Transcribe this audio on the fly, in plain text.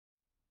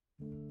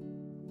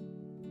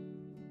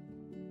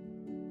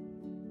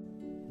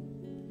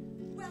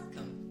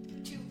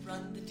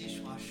run the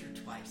dishwasher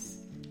twice.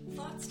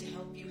 Thoughts to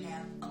help you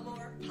have a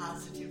more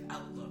positive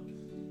outlook.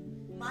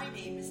 My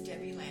name is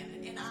Debbie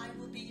Lannon, and I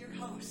will be your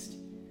host.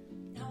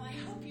 Now, I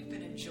hope you've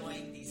been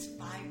enjoying these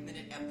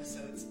 5-minute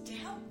episodes to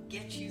help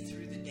get you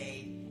through the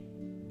day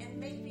and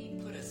maybe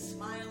put a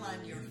smile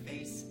on your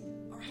face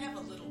or have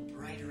a little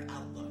brighter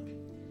outlook.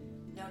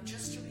 Now,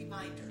 just a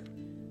reminder,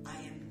 I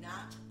am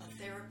not a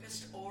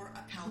therapist or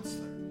a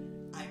counselor.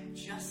 I'm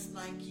just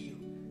like you,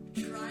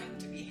 trying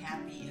to be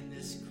happy in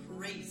this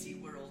crazy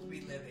world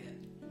we live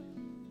in.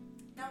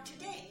 Now,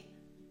 today,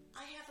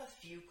 I have a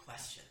few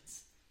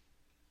questions.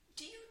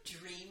 Do you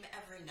dream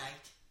every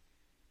night?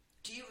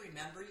 Do you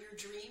remember your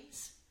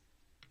dreams?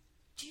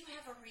 Do you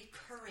have a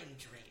recurring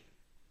dream?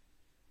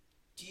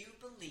 Do you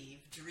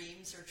believe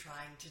dreams are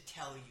trying to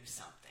tell you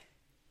something?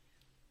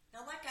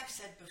 Now, like I've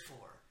said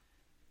before,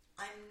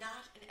 I'm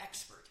not an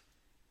expert.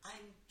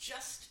 I'm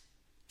just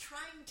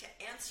trying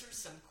to answer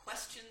some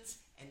questions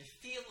and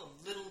feel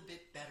a little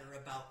bit better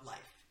about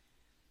life.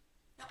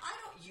 Now, I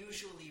don't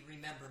usually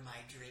remember my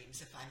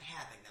dreams if I'm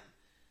having them.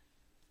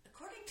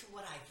 According to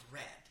what I've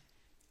read,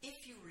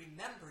 if you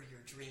remember your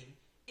dream,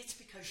 it's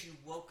because you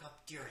woke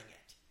up during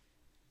it.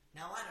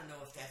 Now, I don't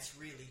know if that's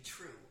really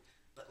true,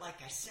 but like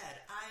I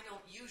said, I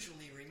don't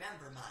usually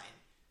remember mine,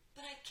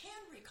 but I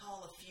can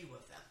recall a few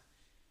of them.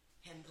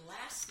 And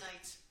last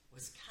night's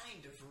was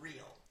kind of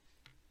real.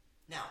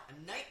 Now, a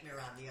nightmare,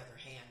 on the other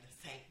hand,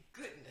 thank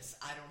goodness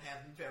I don't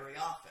have them very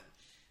often.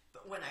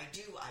 But when I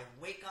do, I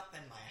wake up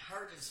and my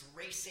heart is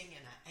racing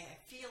and I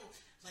feel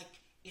like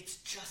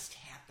it's just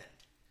happened.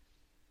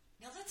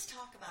 Now, let's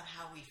talk about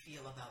how we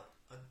feel about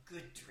a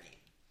good dream.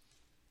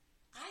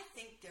 I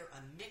think they're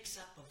a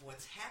mix-up of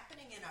what's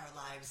happening in our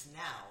lives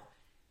now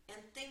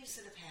and things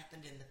that have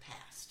happened in the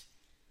past.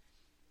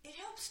 It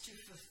helps to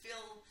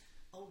fulfill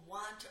a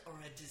want or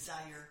a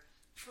desire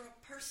for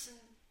a person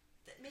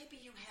that maybe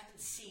you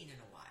haven't seen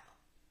in a while.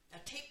 Now,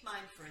 take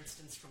mine, for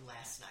instance, from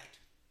last night.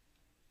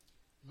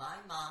 My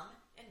mom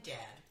and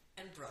dad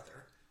and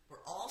brother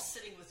were all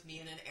sitting with me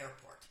in an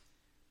airport.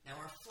 Now,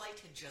 our flight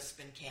had just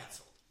been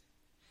canceled.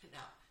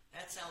 Now,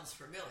 that sounds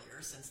familiar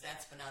since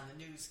that's been on the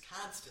news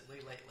constantly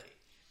lately.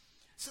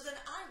 So then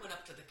I went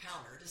up to the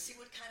counter to see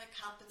what kind of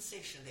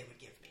compensation they would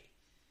give me.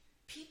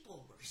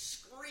 People were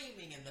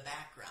screaming in the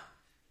background,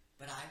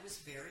 but I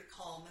was very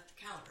calm at the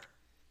counter.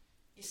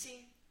 You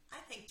see, I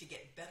think to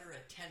get better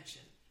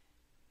attention,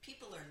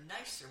 people are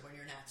nicer when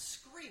you're not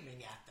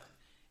screaming at them,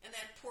 and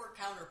that poor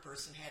counter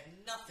person had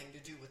nothing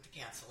to do with the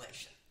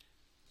cancellation.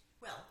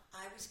 Well,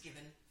 I was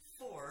given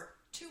 4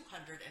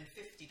 $250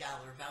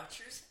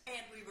 vouchers,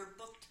 and we were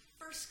booked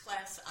first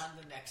class on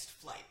the next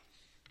flight.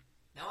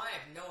 Now, I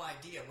have no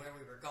idea where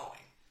we were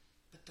going,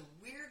 but the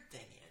weird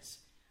thing is,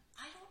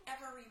 I don't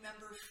ever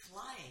remember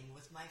flying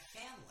with my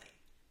family.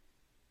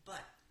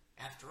 But,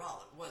 after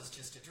all, it was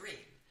just a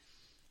dream.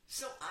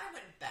 So I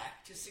went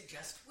back to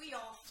suggest we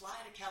all fly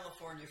to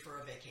California for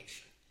a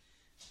vacation.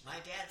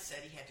 My dad said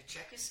he had to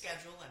check his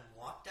schedule and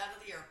walked out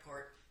of the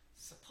airport,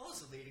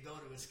 supposedly to go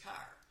to his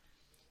car.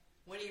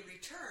 When he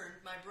returned,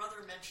 my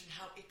brother mentioned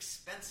how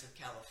expensive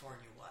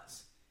California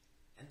was.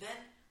 And then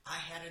I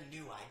had a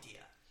new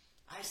idea.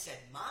 I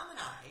said Mom and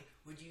I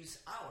would use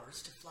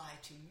ours to fly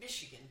to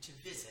Michigan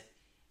to visit,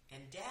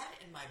 and Dad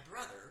and my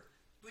brother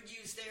would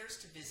use theirs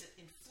to visit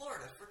in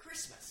Florida for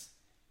Christmas.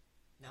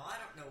 Now, I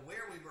don't know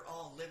where we were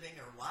all living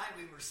or why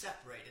we were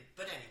separated,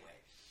 but anyway,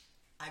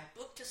 I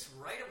booked us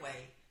right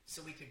away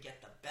so we could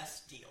get the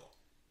best deal.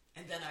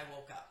 And then I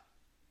woke up.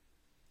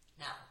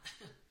 Now,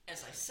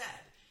 as I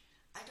said,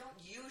 I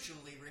don't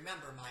usually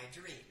remember my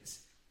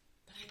dreams,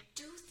 but I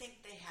do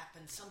think they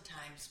happen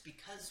sometimes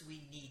because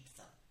we need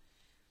them.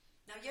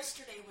 Now,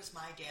 yesterday was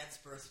my dad's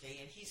birthday,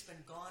 and he's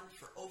been gone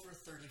for over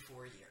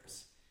 34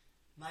 years.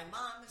 My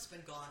mom has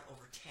been gone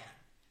over 10.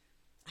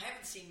 I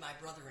haven't seen my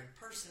brother in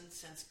person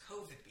since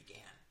COVID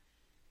began.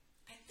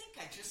 I think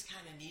I just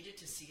kind of needed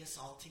to see us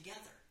all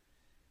together.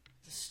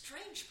 The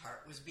strange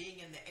part was being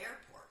in the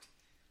airport.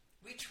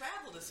 We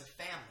traveled as a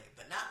family,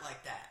 but not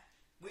like that.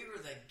 We were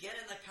the get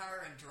in the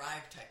car and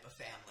drive type of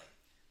family.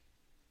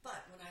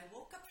 But when I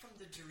woke up from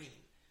the dream,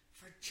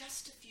 for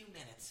just a few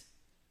minutes,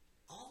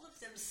 all of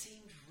them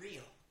seemed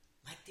real,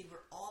 like they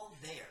were all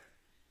there.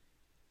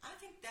 I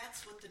think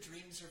that's what the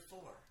dreams are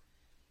for.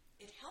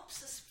 It helps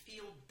us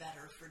feel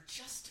better for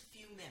just a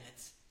few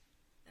minutes,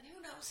 and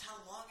who knows how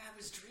long I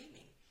was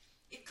dreaming.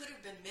 It could have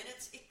been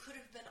minutes, it could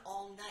have been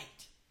all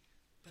night.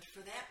 But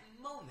for that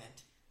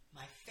moment,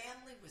 my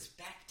family was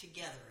back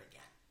together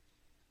again.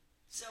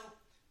 So,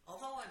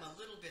 although I'm a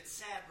little bit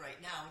sad right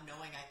now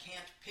knowing I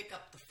can't pick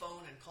up the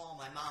phone and call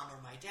my mom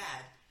or my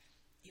dad,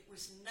 it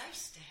was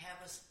nice to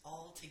have us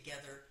all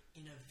together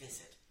in a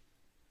visit.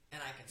 And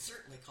I can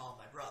certainly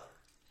call my brother.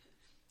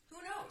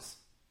 Who knows?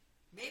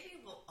 Maybe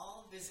we'll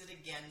all visit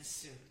again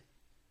soon,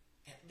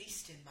 at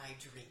least in my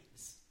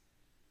dreams.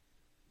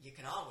 You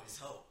can always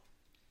hope.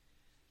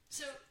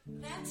 So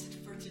that's it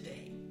for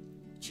today.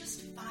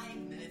 Just 5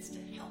 minutes to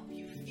help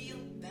you feel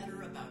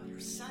better about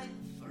yourself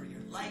or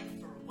your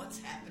life or what's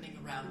happening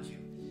around you.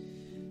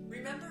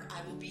 Remember,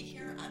 I will be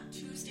here on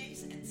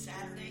Tuesdays and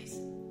Saturdays.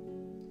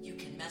 You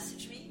can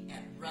message me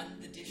at Run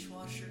the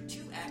Dishwasher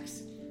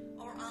 2X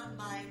or on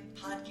my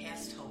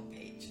podcast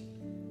homepage.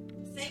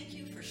 Thank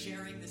you for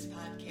sharing this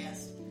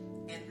podcast,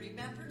 and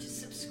remember to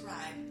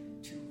subscribe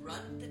to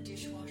Run the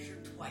Dishwasher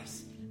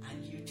Twice on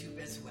YouTube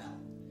as well.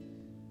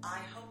 I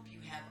hope you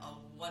have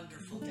a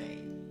wonderful day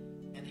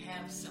and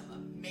have some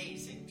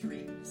amazing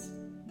dreams.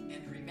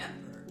 And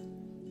remember,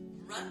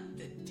 run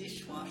the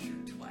dishwasher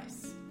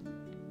twice.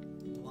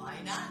 Why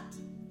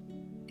not?